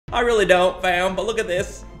I really don't, fam, but look at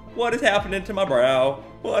this. What is happening to my brow?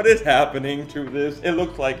 What is happening to this? It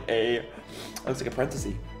looks like a parenthesis.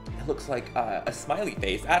 It looks like a smiley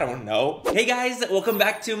face. I don't know. Hey guys, welcome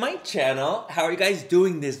back to my channel. How are you guys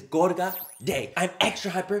doing this gorga day? I'm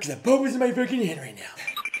extra hyper because the Pope is in my freaking hand right now.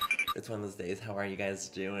 It's one of those days. How are you guys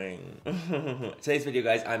doing? Today's video,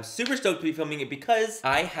 guys, I'm super stoked to be filming it because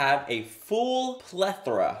I have a full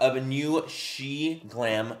plethora of a new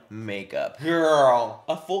SHEGLAM makeup. Girl,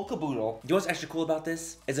 a full caboodle. You know what's extra cool about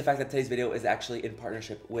this? Is the fact that today's video is actually in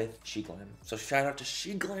partnership with SHEGLAM. So shout out to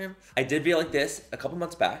SHEGLAM. I did a video like this a couple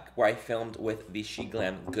months back where I filmed with the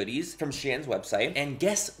SHEGLAM goodies from SHEIN's website. And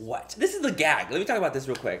guess what? This is the gag. Let me talk about this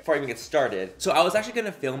real quick before I even get started. So I was actually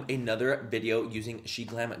gonna film another video using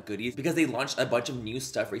SHEGLAM goodies because they launched a bunch of new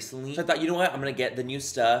stuff recently. So I thought, you know what? I'm gonna get the new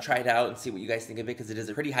stuff, try it out, and see what you guys think of it because it is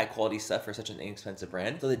a pretty high quality stuff for such an inexpensive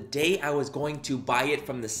brand. So the day I was going to buy it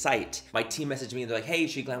from the site, my team messaged me and they're like, hey,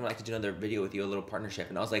 SHEGLAM would like to do another video with you, a little partnership.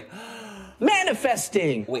 And I was like,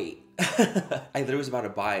 manifesting! Wait. I literally was about to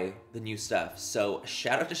buy the new stuff. So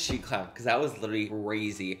shout out to SHEGLAM because that was literally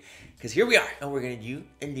crazy. Because here we are, and we're gonna do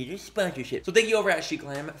a little sponsorship. So thank you over at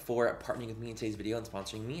SHEGLAM for partnering with me in today's video and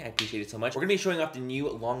sponsoring me. I appreciate it so much. We're gonna be showing off the new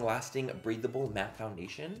long-lasting breathable matte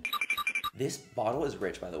foundation. This bottle is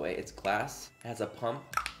rich, by the way. It's glass, it has a pump.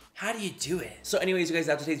 How do you do it? So anyways, you guys,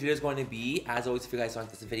 that's what today's video is going to be. As always, if you guys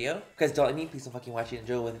like this video, if you guys don't like me, please don't fucking watch it and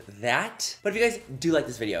enjoy with that. But if you guys do like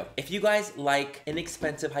this video, if you guys like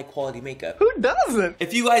inexpensive, high quality makeup. Who doesn't?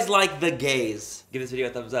 If you guys like the gays, give this video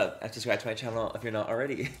a thumbs up and subscribe to my channel if you're not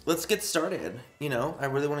already. Let's get started. You know, I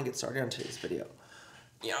really want to get started on today's video.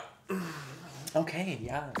 Yeah. Okay,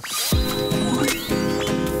 yeah.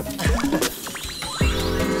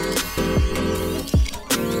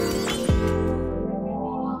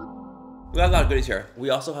 We got a lot of goodies here. We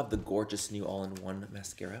also have the gorgeous new all-in-one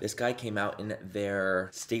mascara. This guy came out in their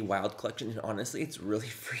Stay Wild collection, and honestly, it's really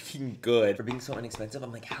freaking good. For being so inexpensive,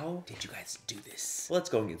 I'm like, how did you guys do this? Let's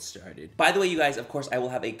go and get started. By the way, you guys, of course, I will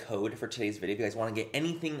have a code for today's video. If you guys want to get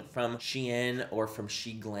anything from SHEIN or from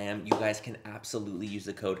SHEGLAM, you guys can absolutely use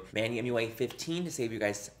the code Manny, MUA15 to save you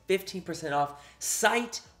guys 15% off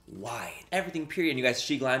site-wide. Everything, period. And you guys,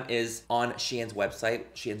 SHEGLAM is on SHEIN's website.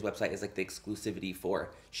 SHEIN's website is like the exclusivity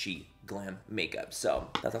for SHEGLAM makeup. So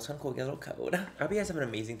that's kind of cool. Get a little code. I hope you guys have an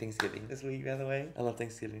amazing Thanksgiving this week, by the way. I love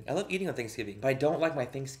Thanksgiving. I love eating on Thanksgiving, but I don't like my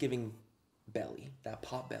Thanksgiving belly, that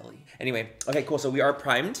pot belly. Anyway, okay, cool. So we are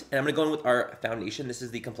primed, and I'm gonna go in with our foundation. This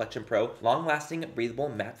is the Complexion Pro Long-Lasting Breathable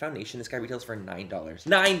Matte Foundation. This guy retails for $9.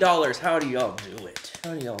 $9. How do y'all do it?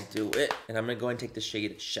 How do y'all do it? And I'm gonna go and take the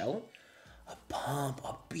shade Shell. A pump,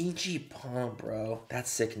 a beachy pump, bro. That's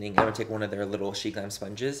sickening. I'm gonna take one of their little SHEGLAM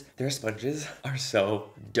sponges. Their sponges are so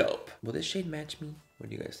dope. Will this shade match me? What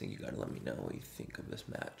do you guys think? You gotta let me know what you think of this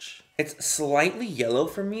match. It's slightly yellow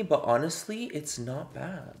for me, but honestly, it's not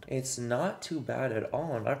bad. It's not too bad at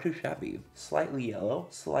all. Not too shabby. Slightly yellow,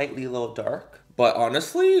 slightly a little dark, but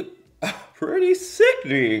honestly, pretty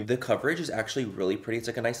sickening. The coverage is actually really pretty. It's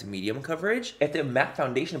like a nice medium coverage. It's a matte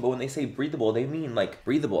foundation, but when they say breathable, they mean like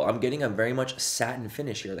breathable. I'm getting a very much satin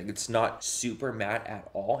finish here. Like it's not super matte at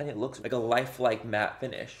all, and it looks like a lifelike matte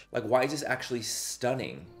finish. Like, why is this actually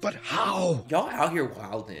stunning? But how? Y'all out here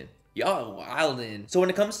wildin'. Y'all wildin'. So when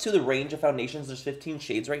it comes to the range of foundations, there's 15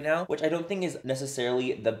 shades right now, which I don't think is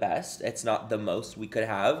necessarily the best. It's not the most we could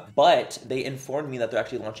have, but they informed me that they're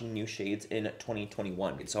actually launching new shades in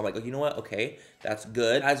 2021. So I'm like, oh, you know what? Okay, that's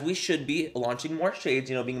good. As we should be launching more shades,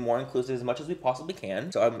 you know, being more inclusive as much as we possibly can.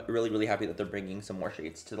 So I'm really, really happy that they're bringing some more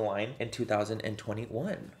shades to the line in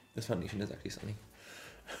 2021. This foundation is actually stunning.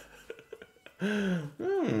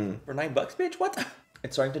 For $9, bitch, what?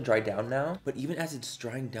 It's starting to dry down now, but even as it's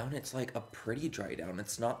drying down, it's like a pretty dry down.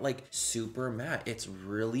 It's not like super matte. It's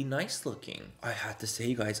really nice looking. I have to say,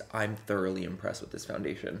 you guys, I'm thoroughly impressed with this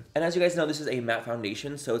foundation. And as you guys know, this is a matte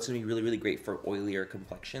foundation, so it's gonna be really, really great for oilier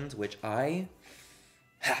complexions, which I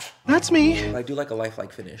have. That's me. But I do like a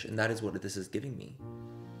lifelike finish, and that is what this is giving me.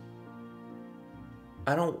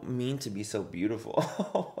 I don't mean to be so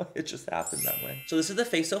beautiful. It just happened that way. So this is the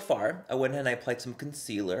face so far. I went ahead and I applied some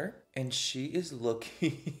concealer, and she is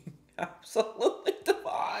looking absolutely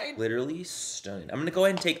divine. Literally stunning. I'm gonna go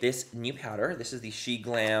ahead and take this new powder. This is the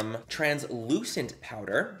SHEGLAM translucent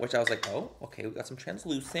powder, which I was like, oh, okay, we got some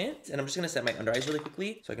translucent. And I'm just gonna set my under eyes really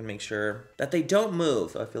quickly so I can make sure that they don't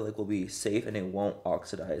move. So I feel like we'll be safe and it won't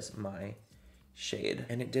oxidize my shade.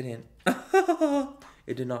 And it didn't.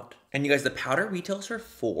 It did not. And you guys, the powder retails for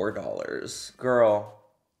 $4. Girl,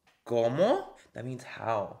 como? That means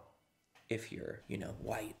how? if you're, you know,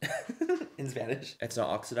 white in Spanish. It's not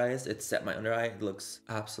oxidized. It's set my under eye. It looks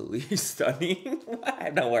absolutely stunning. I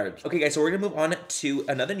have no words. Okay, guys, so we're gonna move on to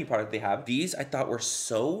another new product they have. These I thought were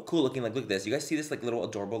so cool looking. Like, look at this. You guys see this like little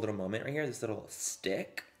adorable little moment right here? This little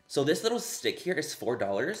stick. So this little stick here is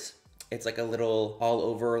 $4. It's like a little all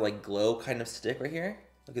over like glow kind of stick right here.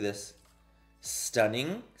 Look at this.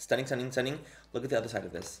 Stunning, stunning, stunning, stunning. Look at the other side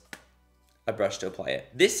of this. A brush to apply it.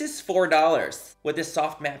 This is $4 with this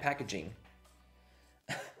soft matte packaging.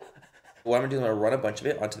 What I'm gonna do is I'm gonna run a bunch of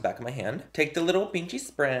it onto the back of my hand. Take the little pinchy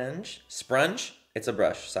sponge. It's a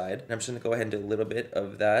brush side. And I'm just gonna go ahead and do a little bit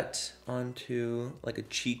of that onto like a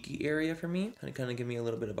cheeky area for me. And kind of give me a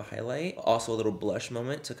little bit of a highlight. Also a little blush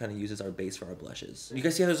moment to kind of use as our base for our blushes. You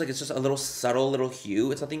guys see how there's like, it's just a little subtle little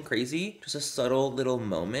hue. It's nothing crazy, just a subtle little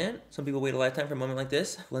moment. Some people wait a lifetime for a moment like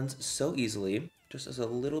this. Blends so easily. Just as a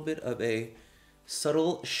little bit of a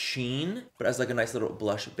subtle sheen, but as like a nice little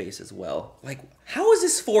blush base as well. Like, how is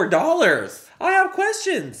this $4? I have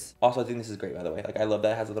questions. Also, I think this is great, by the way. Like, I love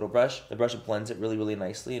that it has a little brush. The brush blends it really, really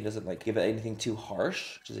nicely. It doesn't like give it anything too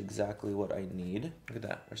harsh, which is exactly what I need. Look at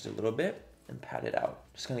that. Just a little bit and pat it out.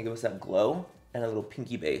 Just gonna give us that glow and a little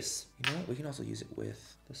pinky base. You know what? We can also use it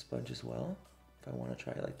with the sponge as well, if I want to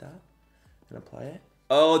try it like that and apply it.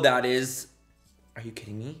 Oh, that is, are you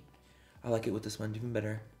kidding me? I like it with this one even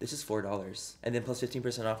better. This is $4. And then plus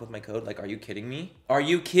 15% off with my code. Like, are you kidding me? Are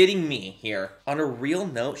you kidding me here? On a real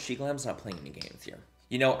note, SHEGLAM's not playing any games here.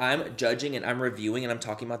 You know, I'm judging and I'm reviewing and I'm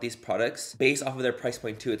talking about these products based off of their price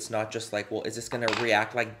point too. It's not just like, well, is this gonna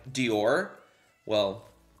react like Dior? Well,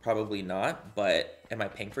 probably not, but am I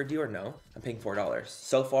paying for Dior? No, I'm paying $4.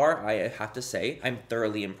 So far, I have to say, I'm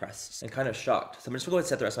thoroughly impressed and kind of shocked. So I'm just gonna go ahead and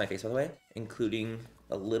set the rest of my face, by the way, including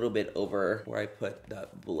a little bit over where I put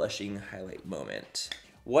that blushing highlight moment.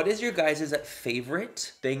 What is your guys'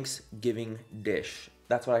 favorite Thanksgiving dish?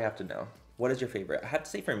 That's what I have to know. What is your favorite? I have to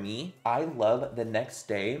say for me, I love the next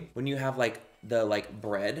day when you have like the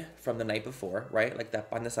bread from the night before, right? Like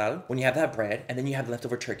that pan de sal. When you have that bread and then you have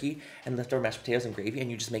leftover turkey and leftover mashed potatoes and gravy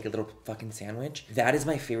and you just make a little fucking sandwich. That is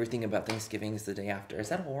my favorite thing about Thanksgiving is the day after. Is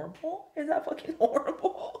that horrible? Is that fucking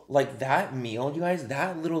horrible? Like that meal, you guys,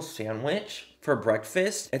 that little sandwich for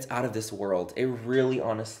breakfast, it's out of this world. It really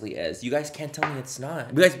honestly is. You guys can't tell me it's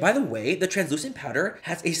not. You guys, by the way, the translucent powder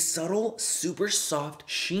has a subtle, super soft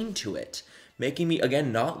sheen to it, making me,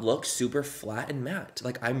 again, not look super flat and matte.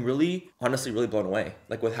 Like, I'm really, honestly, really blown away.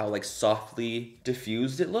 Like, with how, like, softly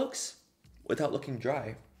diffused it looks without looking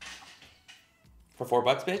dry. For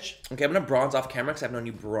 $4, bitch. Okay, I'm gonna bronze off camera because I have no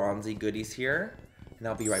new bronzy goodies here. And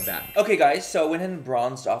I'll be right back. Okay, guys, so I went and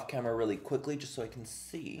bronzed off camera really quickly just so I can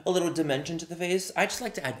see a little dimension to the face. I just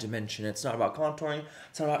like to add dimension. It's not about contouring.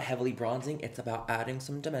 It's not about heavily bronzing. It's about adding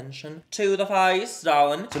some dimension to the face,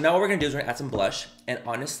 darling. So now what we're gonna do is we're gonna add some blush. And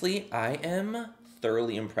honestly, I am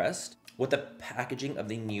thoroughly impressed with the packaging of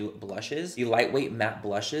the new blushes. The lightweight matte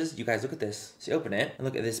blushes. You guys, look at this. So you open it and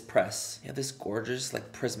look at this press. You have this gorgeous,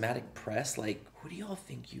 like, prismatic press. Like, who do y'all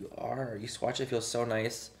think you are? You swatch it, feels so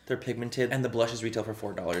nice. They're pigmented, and the blushes retail for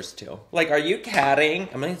 $4 too. Like, are you kidding?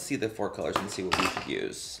 I'm gonna see the 4 colors and see what we should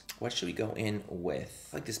use. What should we go in with?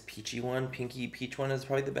 Like this peachy one, pinky peach one is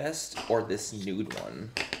probably the best, or this nude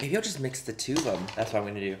one. Maybe I'll just mix the two of them. That's what I'm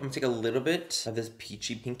gonna do. I'm gonna take a little bit of this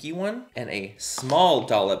peachy pinky one and a small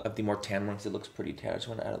dollop of the more tan one because it looks pretty tan. I just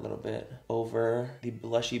wanna add a little bit over the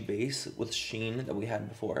blushy base with sheen that we had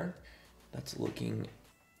before. That's looking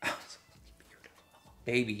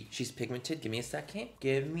baby, she's pigmented. Give me a second.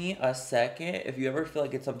 Give me a second. If you ever feel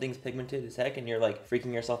like something's pigmented as heck and you're like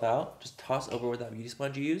freaking yourself out, just toss over with that beauty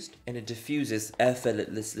sponge you used and it diffuses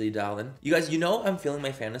effortlessly, darling. You guys, you know I'm feeling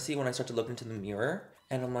my fantasy when I start to look into the mirror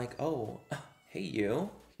and I'm like, oh, hey you.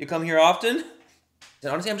 You come here often?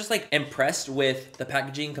 And honestly, I'm just like impressed with the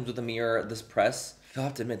packaging. Comes with a mirror, this press. I'll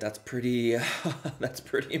have to admit, that's pretty, that's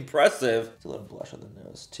pretty impressive. It's a little blush on the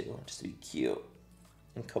nose too, just to be cute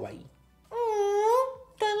and kawaii.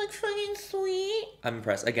 That looks fucking sweet. I'm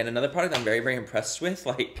impressed. Again, another product I'm very, very impressed with.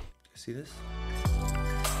 Like, see this?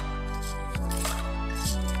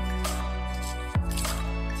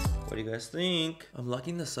 What do you guys think? I'm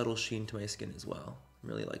liking the subtle sheen to my skin as well. I'm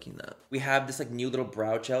really liking that. We have this like new little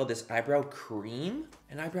brow gel, this eyebrow cream,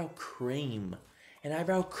 an eyebrow cream, an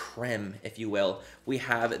eyebrow creme, if you will. We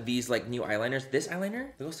have these like new eyeliners. This eyeliner,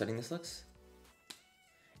 look how stunning this looks.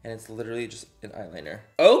 And it's literally just an eyeliner.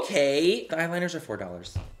 Okay, the eyeliners are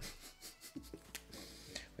 $4.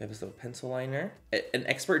 We have this little pencil liner, an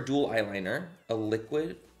expert dual eyeliner, a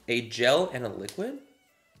liquid, a gel and a liquid.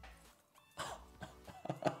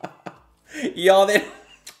 Y'all,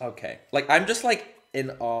 okay. Like, I'm just like in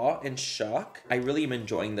awe and shock. I really am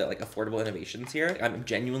enjoying the like affordable innovations here. I'm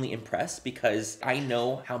genuinely impressed because I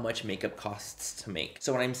know how much makeup costs to make.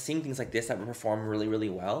 So when I'm seeing things like this that perform really, really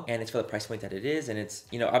well, and it's for the price point that it is, and it's,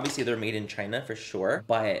 you know, obviously they're made in China for sure,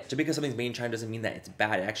 but just because something's made in China doesn't mean that it's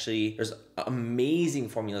bad. Actually, there's amazing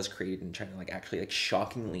formulas created in China, like actually like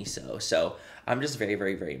shockingly so. So I'm just very,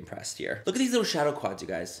 very, very impressed here. Look at these little shadow quads, you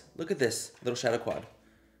guys. Look at this little shadow quad.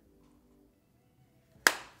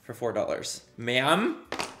 For $4. Ma'am.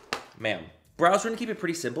 Brows, we're gonna keep it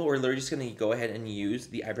pretty simple. We're literally just gonna go ahead and use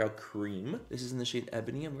the eyebrow cream. This is in the shade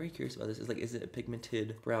Ebony. I'm very curious about this. It's like, is it a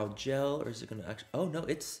pigmented brow gel or is it gonna actually, oh no,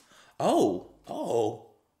 it's, oh,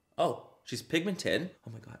 she's pigmented.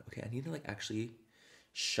 Oh my God, okay, I need to like actually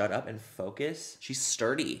shut up and focus. She's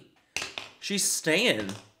sturdy. She's staying.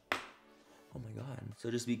 Oh my God, so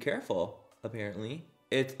just be careful, apparently.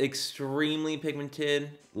 It's extremely pigmented.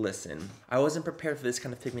 Listen, I wasn't prepared for this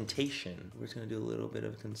kind of pigmentation. We're just gonna do a little bit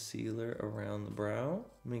of concealer around the brow.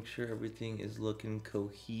 Make sure everything is looking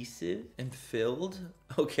cohesive and filled.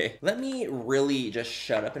 Okay, let me really just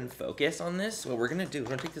shut up and focus on this. What we're gonna do, we're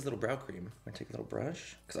gonna take this little brow cream. I'm gonna take a little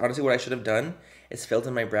brush. Because honestly, what I should have done is filled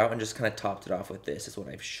in my brow and just kind of topped it off with this is what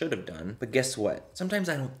I should have done. But guess what? Sometimes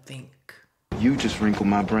I don't think. You just wrinkled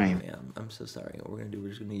my brain. Yeah, I'm so sorry. What we're gonna do, we're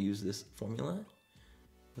just gonna use this formula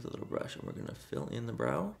with a little brush and we're gonna fill in the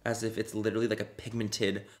brow as if it's literally like a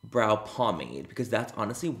pigmented brow pomade, because that's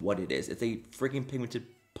honestly what it is. It's a freaking pigmented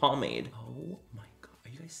pomade. Oh my God, are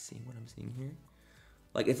you guys seeing what I'm seeing here?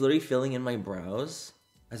 Like it's literally filling in my brows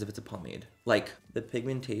as if it's a pomade. Like the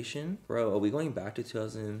pigmentation, bro, are we going back to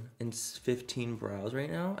 2015 brows right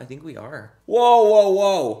now? I think we are.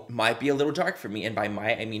 Whoa. Might be a little dark for me. And by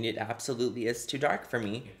might, I mean it absolutely is too dark for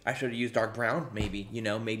me. I should have used dark brown, maybe. You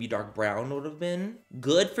know, maybe dark brown would have been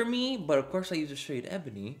good for me. But of course I used a shade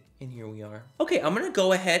Ebony, and here we are. Okay, I'm gonna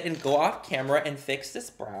go ahead and go off camera and fix this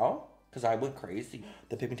brow because I went crazy.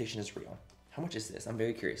 The pigmentation is real. How much is this? I'm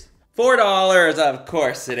very curious. $4, of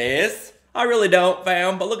course it is. I really don't,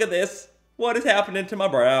 fam, but look at this. What is happening to my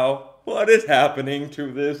brow? What is happening to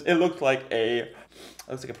this? It looks like a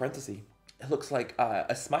parenthesis. It looks like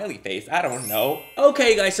a smiley face. I don't know.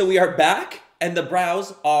 Okay, guys, so we are back, and the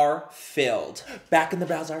brows are filled. Back and the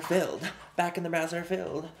brows are filled. Back and the brows are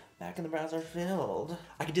filled. Back and the brows are filled.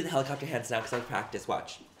 I can do the helicopter hands now because I've practiced.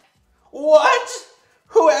 Watch. What?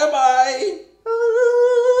 Who am I?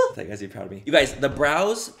 I thought you guys would be proud of me. You guys, the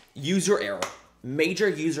brows, user error. Major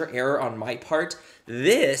user error on my part.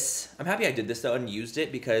 This, I'm happy I did this though and used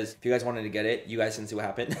it because if you guys wanted to get it, you guys can see what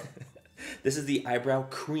happened. This is the eyebrow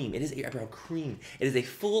cream. It is a eyebrow cream. It is a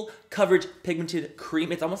full coverage pigmented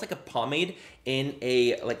cream. It's almost like a pomade in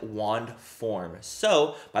a like wand form.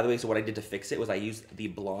 So, by the way, so what I did to fix it was I used the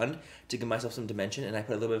blonde to give myself some dimension, and I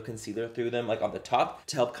put a little bit of concealer through them like on the top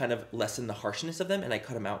to help kind of lessen the harshness of them, and I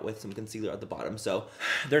cut them out with some concealer at the bottom. So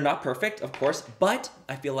they're not perfect, of course, but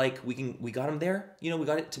I feel like we got them there. You know, we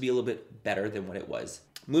got it to be a little bit better than what it was.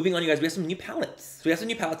 Moving on, you guys, we have some new palettes. So we have some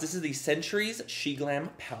new palettes. This is the Centuries SHEGLAM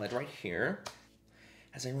palette right here.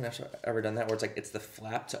 Has anyone ever done that where it's like, it's the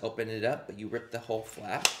flap to open it up, but you rip the whole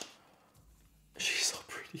flap? She's so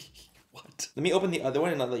pretty. What? Let me open the other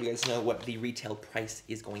one and I'll let you guys know what the retail price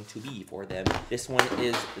is going to be for them. This one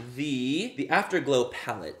is the Afterglow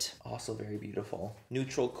palette. Also very beautiful.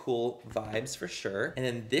 Neutral, cool vibes for sure. And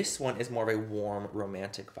then this one is more of a warm,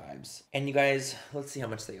 romantic vibes. And you guys, let's see how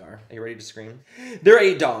much they are. Are you ready to scream? They're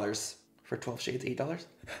 $8. For 12 shades, $8?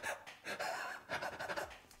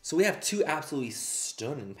 So we have two absolutely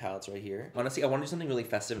stunning palettes right here. Honestly, I want to do something really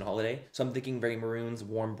festive and holiday. So I'm thinking very maroons,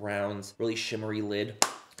 warm browns, really shimmery lid.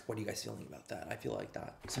 What are you guys feeling about that? I feel like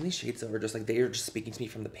that. Some of these shades though are just like, they are just speaking to me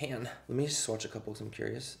from the pan. Let me just swatch a couple because I'm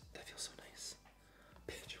curious. That feels so nice.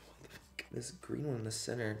 Bitch, what the fuck? This green one in the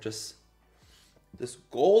center, just this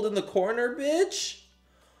gold in the corner, bitch.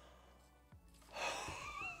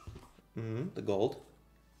 The gold.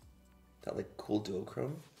 That like cool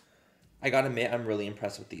duochrome. I gotta admit, I'm really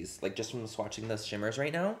impressed with these. Like just from swatching the shimmers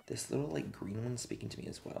right now, this little like green one's speaking to me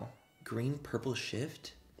as well. Green purple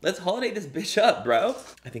shift. Let's holiday this bitch up, bro.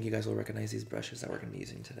 I think you guys will recognize these brushes that we're gonna be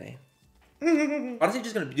using today. Honestly,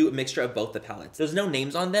 just gonna do a mixture of both the palettes. There's no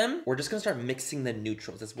names on them. We're just gonna start mixing the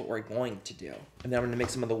neutrals. That's what we're going to do. And then I'm gonna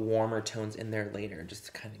mix some of the warmer tones in there later, just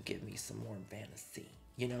to kind of give me some more fantasy.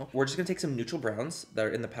 You know, we're just gonna take some neutral browns that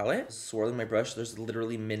are in the palette, swirling my brush. There's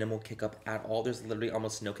literally minimal kick up at all. There's literally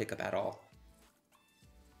almost no kick up at all.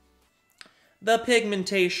 The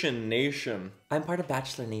Pigmentation Nation. I'm part of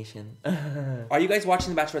Bachelor Nation. Are you guys watching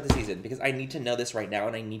The Bachelor this season? Because I need to know this right now,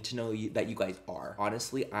 and I need to know that you guys are.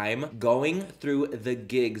 Honestly, I'm going through the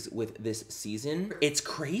gigs with this season. It's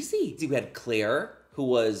crazy. See, we had Claire, who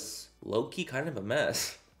was low-key kind of a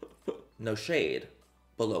mess. No shade,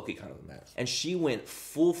 but low-key kind of a mess. And she went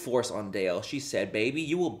full force on Dale. She said, baby,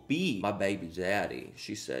 you will be my baby daddy.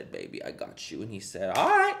 She said, baby, I got you. And he said, all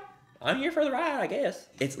right, I'm here for the ride, I guess.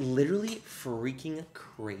 It's literally freaking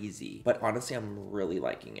crazy. But honestly, I'm really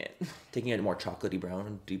liking it. Taking it more chocolatey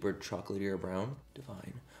brown, deeper chocolatier brown,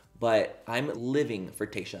 divine. But I'm living for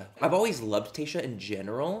Tayshia. I've always loved Tayshia in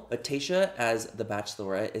general, but Tayshia as the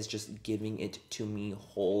Bachelorette is just giving it to me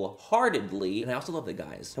wholeheartedly. And I also love the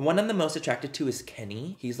guys. And one I'm the most attracted to is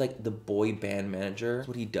Kenny. He's like the boy band manager. That's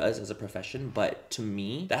what he does as a profession. But to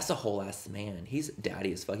me, that's a whole ass man. He's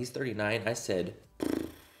daddy as fuck. He's 39. I said,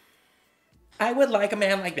 I would like a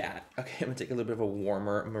man like that. Okay, I'm gonna take a little bit of a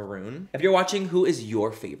warmer maroon. If you're watching, who is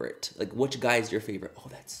your favorite? Like, which guy is your favorite? Oh,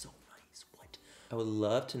 that's so nice. What? I would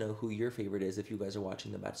love to know who your favorite is if you guys are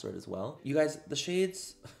watching The Bachelorette as well. You guys, the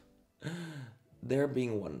shades, they're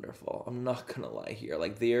being wonderful. I'm not gonna lie here.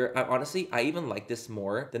 Like, honestly, I even like this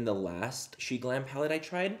more than the last SHEGLAM palette I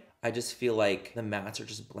tried. I just feel like the mattes are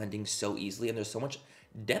just blending so easily and there's so much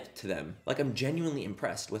depth to them. Like, I'm genuinely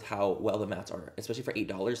impressed with how well the mattes are, especially for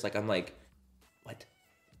 $8. Like, I'm like, what?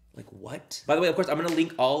 Like, what? By the way, of course, I'm gonna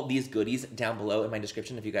link all these goodies down below in my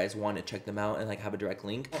description if you guys want to check them out and like have a direct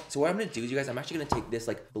link. So what I'm gonna do is, you guys, I'm actually gonna take this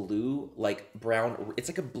like blue, like brown, it's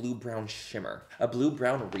like a blue-brown shimmer. A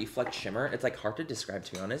blue-brown reflect shimmer. It's like hard to describe,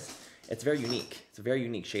 to be honest. It's very unique. It's a very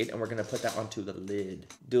unique shade, and we're gonna put that onto the lid.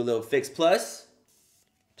 Do a little Fix Plus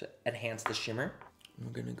to enhance the shimmer.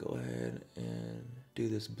 We're gonna go ahead and do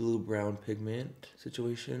this blue-brown pigment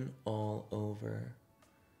situation all over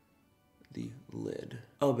the lid.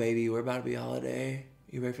 Oh baby, we're about to be holiday.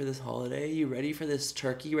 You ready for this holiday? You ready for this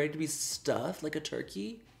turkey? You ready to be stuffed like a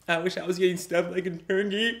turkey? I wish I was getting stuffed like a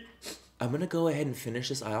turkey. I'm gonna go ahead and finish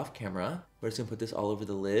this eye off camera. We're just gonna put this all over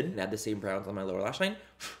the lid and add the same browns on my lower lash line.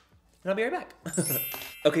 And I'll be right back.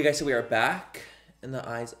 Okay guys, so we are back and the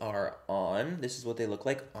eyes are on. This is what they look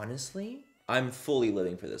like. Honestly, I'm fully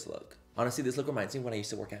living for this look. Honestly, this look reminds me of when I used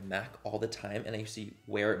to work at MAC all the time and I used to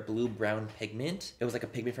wear blue-brown pigment. It was like a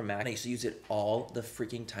pigment from MAC and I used to use it all the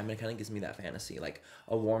freaking time and it kind of gives me that fantasy. Like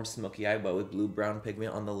a warm smoky eye but with blue-brown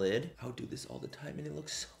pigment on the lid. I would do this all the time and it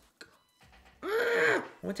looks so good. I'm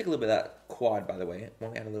gonna take a little bit of that quad, by the way. I'm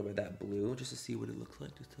gonna add a little bit of that blue just to see what it looks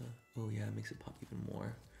like. Oh yeah, it makes it pop even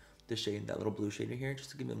more. The shade, that little blue shade right here,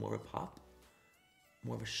 just to give it more of a pop.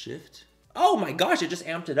 More of a shift. Oh my gosh, it just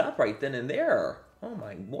amped it up right then and there. Oh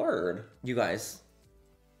my word. You guys.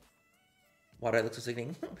 Why do I look so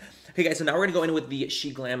sickening? Okay guys, so now we're gonna go in with the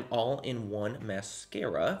SHEGLAM all-in-one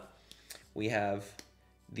mascara. We have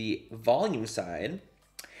the volume side,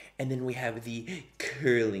 and then we have the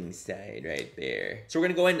curling side right there. So we're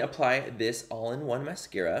gonna go ahead and apply this all-in-one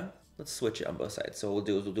mascara. Let's switch it on both sides. So we'll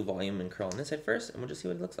do volume and curl on this side first, and we'll just see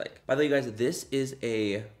what it looks like. By the way, you guys, this is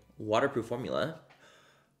a waterproof formula.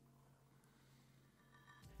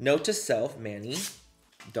 Note to self, Manny,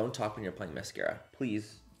 don't talk when you're applying mascara.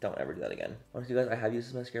 Please don't ever do that again. Honestly, guys, I have used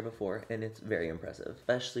this mascara before, and it's very impressive.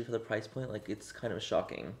 Especially for the price point, like, it's kind of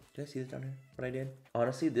shocking. Did I see this down here, what I did?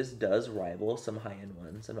 Honestly, this does rival some high-end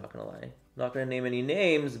ones, I'm not gonna lie. I'm not gonna name any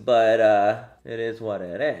names, but it is what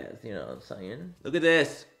it is, you know what I'm saying? Look at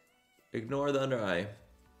this. Ignore the under eye.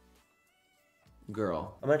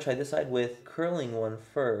 Girl. I'm gonna try this side with curling one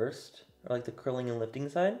first, or like the curling and lifting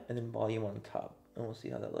side, and then volume on top. And we'll see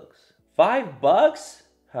how that looks. $5?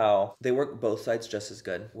 How? They work both sides just as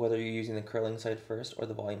good. Whether you're using the curling side first or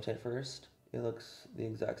the volume side first, it looks the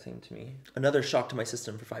exact same to me. Another shock to my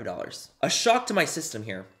system for $5. A shock to my system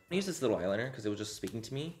here. I used this little eyeliner because it was just speaking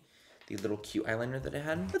to me. The little cute eyeliner that I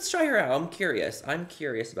had. Let's try her out. I'm curious. I'm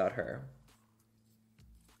curious about her.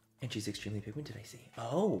 And she's extremely pigmented, I see.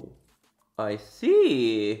 Oh, I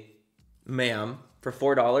see. Ma'am, for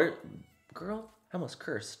 $4, girl, I almost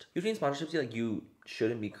cursed. Usually in sponsorships, like, you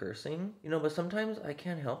shouldn't be cursing, you know, but sometimes I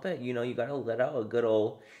can't help it. You know, you gotta let out a good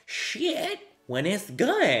old shit when it's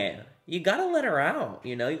good. You gotta let her out,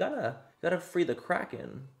 you know, you gotta free the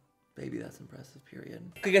Kraken. Baby, that's impressive,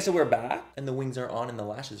 period. Okay, guys, so we're back, and the wings are on, and the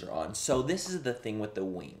lashes are on. So this is the thing with the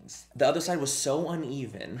wings. The other side was so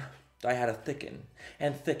uneven, I had to thicken,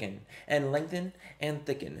 and lengthen, and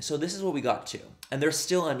thicken. So this is what we got to. And they're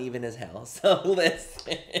still uneven as hell. So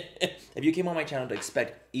listen, if you came on my channel to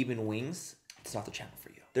expect even wings, it's not the channel for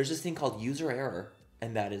you. There's this thing called user error,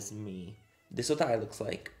 and that is me. This is what the eye looks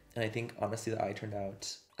like. And I think, honestly, the eye turned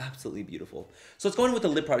out absolutely beautiful. So let's go in with the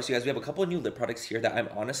lip products, you guys. We have a couple of new lip products here that I'm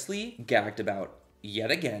honestly gagged about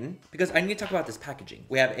yet again, because I need to talk about this packaging.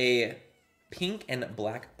 We have a pink and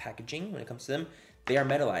black packaging when it comes to them. They are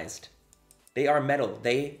metallized. They are metal.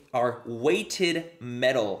 They are weighted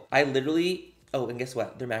metal. I literally, oh, and guess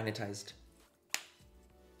what? They're magnetized.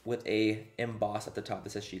 with a emboss at the top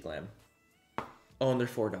that says SHEGLAM. Oh, and they're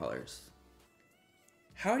 $4.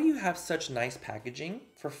 How do you have such nice packaging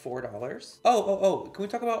for $4? Oh, can we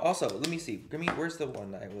talk about also, let me see. Where's the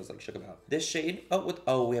one that I was like shook about? This shade,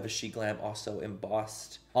 we have a SHEGLAM also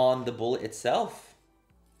embossed on the bullet itself.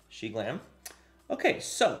 SHEGLAM. Okay,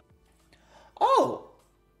 so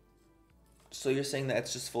you're saying that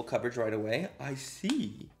it's just full coverage right away? I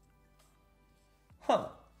see. Huh.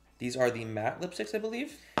 These are the matte lipsticks, I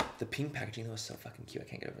believe. The pink packaging, that was so fucking cute. I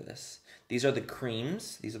can't get over this. These are the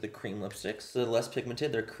creams. These are the cream lipsticks. They're less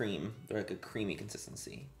pigmented. They're cream. They're like a creamy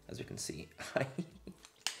consistency, as you can see.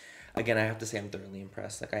 Again, I have to say I'm thoroughly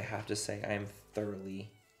impressed. Like, I have to say I am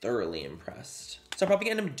thoroughly impressed. So I'm probably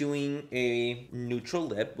gonna end up doing a neutral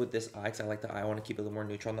lip with this eye because I like the eye. I want to keep it a little more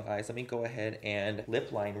neutral on the eyes. Let me go ahead and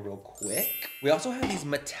lip line real quick. We also have these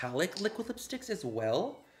metallic liquid lipsticks as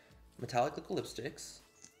well. Metallic liquid lipsticks,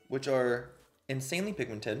 which are insanely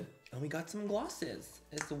pigmented. And we got some glosses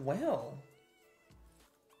as well.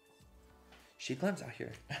 SHEGLAM's out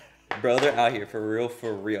here. Bro, they're out here for real,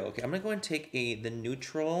 for real. Okay, I'm gonna go and take the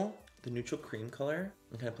neutral cream color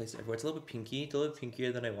and kind of place it everywhere. It's a little bit pinky. It's a little bit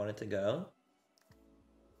pinkier than I want it to go.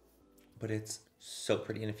 But it's so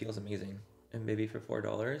pretty and it feels amazing. And maybe for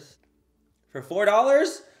 $4. For $4?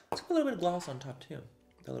 Let's put a little bit of gloss on top too.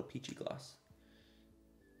 That little peachy gloss.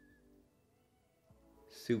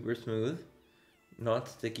 Super smooth, not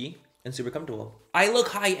sticky, and super comfortable. I look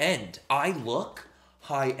high-end. I look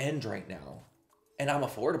high-end right now. And I'm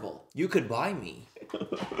affordable. You could buy me.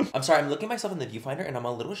 I'm sorry, I'm looking at myself in the viewfinder and I'm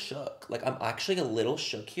a little shook. Like, I'm actually a little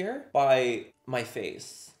shook here by my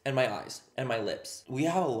face and my eyes and my lips. We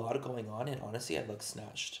have a lot going on and honestly, I look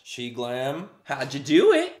snatched. SHEGLAM, how'd you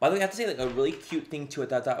do it? By the way, I have to say, like, a really cute thing to it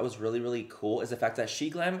that I thought was really, really cool is the fact that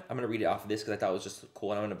SHEGLAM, I'm gonna read it off of this because I thought it was just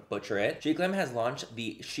cool and I'm gonna butcher it. SHEGLAM has launched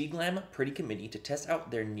the SHEGLAM Pretty Committee to test out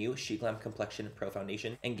their new SHEGLAM Complexion Pro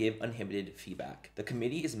Foundation and give unlimited feedback. The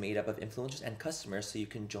committee is made up of influencers and customers, so you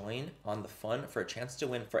can join on the fun for a chance to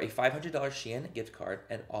win for a $500 SHEIN gift card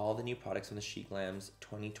and all the new products from the SHEGLAM's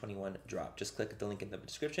 2021 drop. Just click the link in the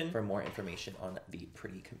description for more information on the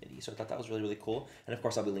Pretty Committee. So I thought that was really, really cool. And of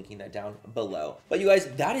course, I'll be linking that down below. But you guys,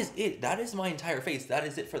 that is it. That is my entire face. That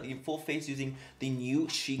is it for the full face using the new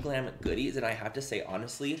SHEGLAM goodies. And I have to say,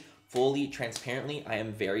 honestly, fully transparently, I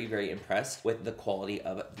am very, very impressed with the quality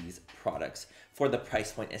of these products for the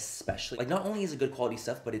price point, especially. Like, not only is it good quality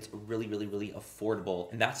stuff, but it's really, really, really affordable.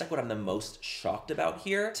 And that's like what I'm the most shocked about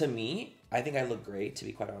here. To me, I think I look great, to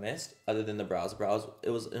be quite honest, other than the brows. Brows, it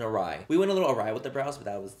was an awry. We went a little awry with the brows, but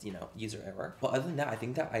that was, you know, user error. But other than that, I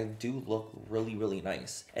think that I do look really, really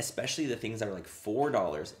nice, especially the things that are like $4,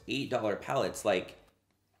 $8 palettes. Like,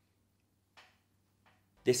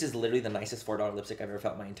 this is literally the nicest $4 lipstick I've ever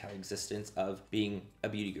felt in my entire existence of being a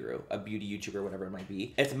beauty guru, a beauty YouTuber, whatever it might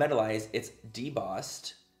be. It's metallized, it's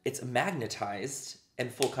debossed, it's magnetized,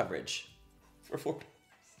 and full coverage for $4.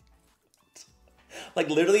 Like,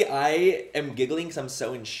 literally, I am giggling because I'm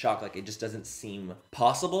so in shock. Like, it just doesn't seem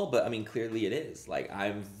possible, but I mean, clearly it is. Like,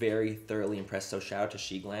 I'm very thoroughly impressed. So shout out to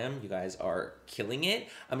SHEGLAM. You guys are killing it.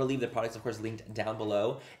 I'm gonna leave the products, of course, linked down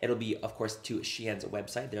below. It'll be, of course, to SHEIN's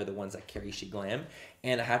website. They're the ones that carry SHEGLAM.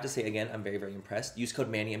 And I have to say, again, I'm very, very impressed. Use code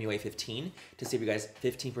Manny, MUA15, to save you guys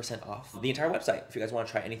 15% off the entire website if you guys want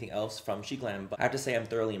to try anything else from SHEGLAM. But I have to say, I'm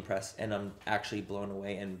thoroughly impressed, and I'm actually blown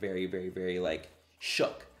away and very, very, very, like,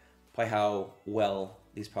 shook by how well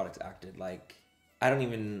these products acted. Like, I don't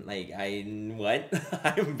even, like, what?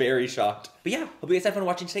 I'm very shocked. But yeah, hope you guys had fun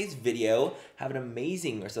watching today's video. Have an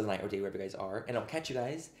amazing rest of the night or day wherever you guys are, and I'll catch you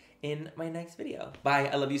guys in my next video. Bye,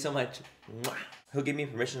 I love you so much. Mwah. Who gave me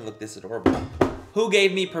permission to look this adorable? Who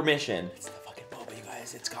gave me permission? It's the fucking boba, you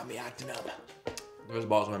guys. It's got me acting up. There's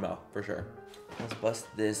balls in my mouth, for sure. Let's bust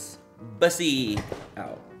this bussy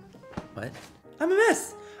out. What? I'm a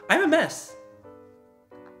mess. I'm a mess.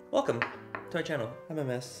 Welcome to my channel. I'm a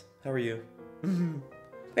mess. How are you? We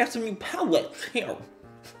have some new palettes here.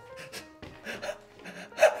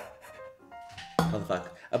 What the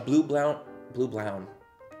fuck? A blue brown.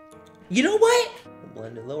 You know what?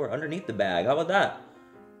 Blend it lower underneath the bag. How about that?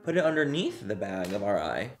 Put it underneath the bag of our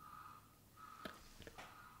eye.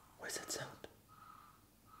 What does that sound?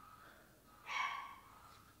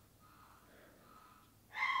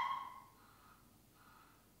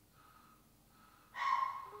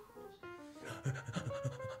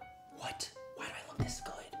 What? Why do I look this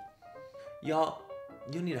good? Y'all,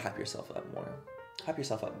 you need to hype yourself up more. Hype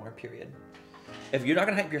yourself up more, period. If you're not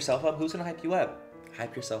gonna hype yourself up, who's gonna hype you up?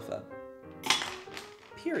 Hype yourself up.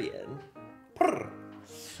 Period.